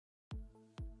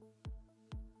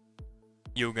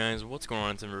Yo guys, what's going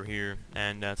on? It's Ember here,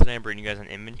 and today I'm bringing you guys an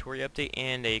inventory update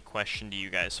and a question to you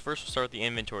guys. First, we'll start with the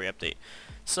inventory update.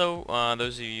 So,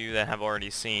 those of you that have already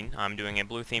seen, I'm doing a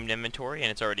blue-themed inventory, and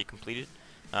it's already completed.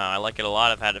 I like it a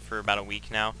lot. I've had it for about a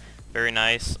week now. Very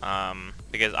nice,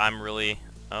 because I'm really...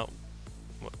 Oh.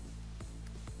 What?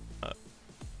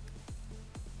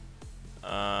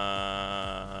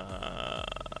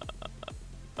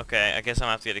 Okay, I guess I'm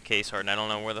gonna have to get a case hardened. I don't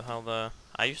know where the hell the...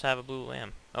 I used to have a blue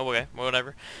lamb. Oh, okay, well,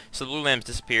 whatever. So the blue lamb's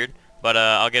disappeared, but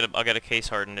I'll get a case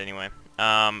hardened anyway.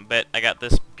 But I got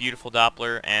this beautiful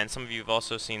Doppler, and some of you have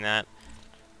also seen that.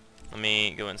 Let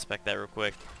me go inspect that real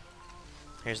quick.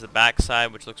 Here's the back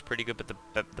side, which looks pretty good, but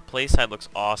the play side looks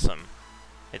awesome.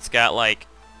 It's got like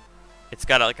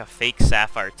a fake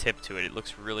sapphire tip to it. It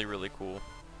looks really, really cool.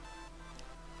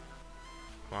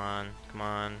 Come on, come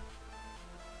on.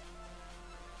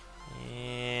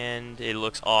 And it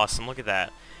looks awesome. Look at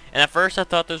that. And at first I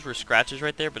thought those were scratches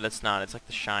right there, but it's not. It's like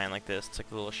the shine like this. It's like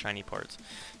the little shiny parts.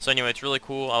 So anyway, it's really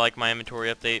cool. I like my inventory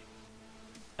update.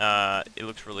 It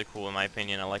looks really cool in my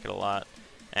opinion. I like it a lot.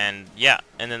 And yeah,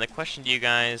 and then the question to you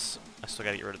guys, I still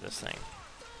gotta get rid of this thing.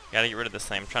 Gotta get rid of this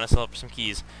thing. I'm trying to sell it for some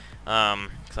keys.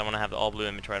 Because I want to have the all blue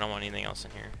inventory. I don't want anything else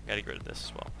in here. Gotta get rid of this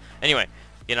as well. Anyway,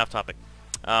 getting off topic.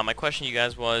 My question to you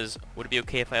guys was, would it be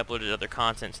okay if I uploaded other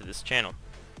content to this channel?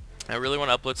 I really want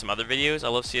to upload some other videos. I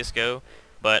love CSGO,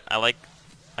 but I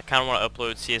kind of want to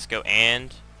upload CSGO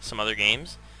and some other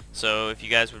games. So if you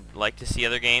guys would like to see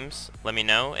other games, let me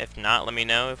know. If not, let me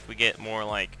know. If we get more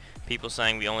like people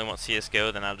saying we only want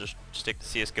CSGO, then I'll just stick to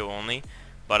CSGO only.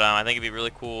 But I think it'd be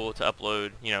really cool to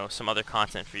upload, some other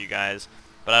content for you guys.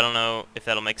 But I don't know if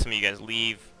that'll make some of you guys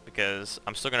leave, because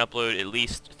I'm still gonna upload at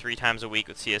least 3 times a week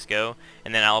with CSGO,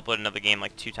 and then I'll upload another game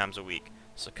like 2 times a week.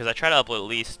 So because I try to upload at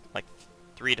least like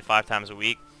 3 to 5 times a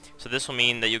week. So this will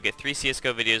mean that you'll get 3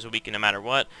 CSGO videos a week no matter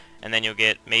what, and then you'll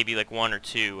get maybe like 1 or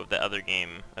 2 of the other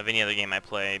game, of any other game I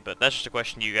play. But that's just a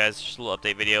question to you guys, just a little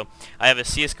update video. I have a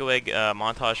CSGOEgg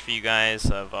montage for you guys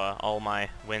of all my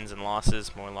wins and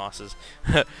losses, more losses.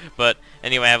 But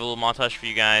anyway, I have a little montage for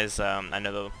you guys. I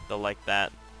know they'll like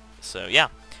that. So yeah,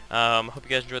 hope you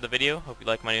guys enjoyed the video. Hope you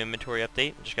like my new inventory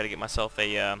update. Just got to get myself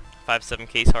a 5.7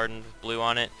 case hardened with blue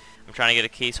on it. I'm trying to get a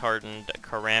case hardened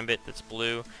Karambit that's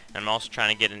blue, and I'm also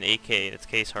trying to get an AK that's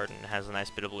case hardened and has a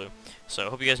nice bit of blue. So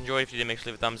hope you guys enjoy. If you did, make sure to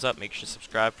leave a thumbs up. Make sure to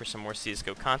subscribe for some more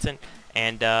CSGO content.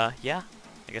 And yeah,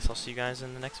 I guess I'll see you guys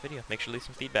in the next video. Make sure to leave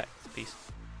some feedback. Peace.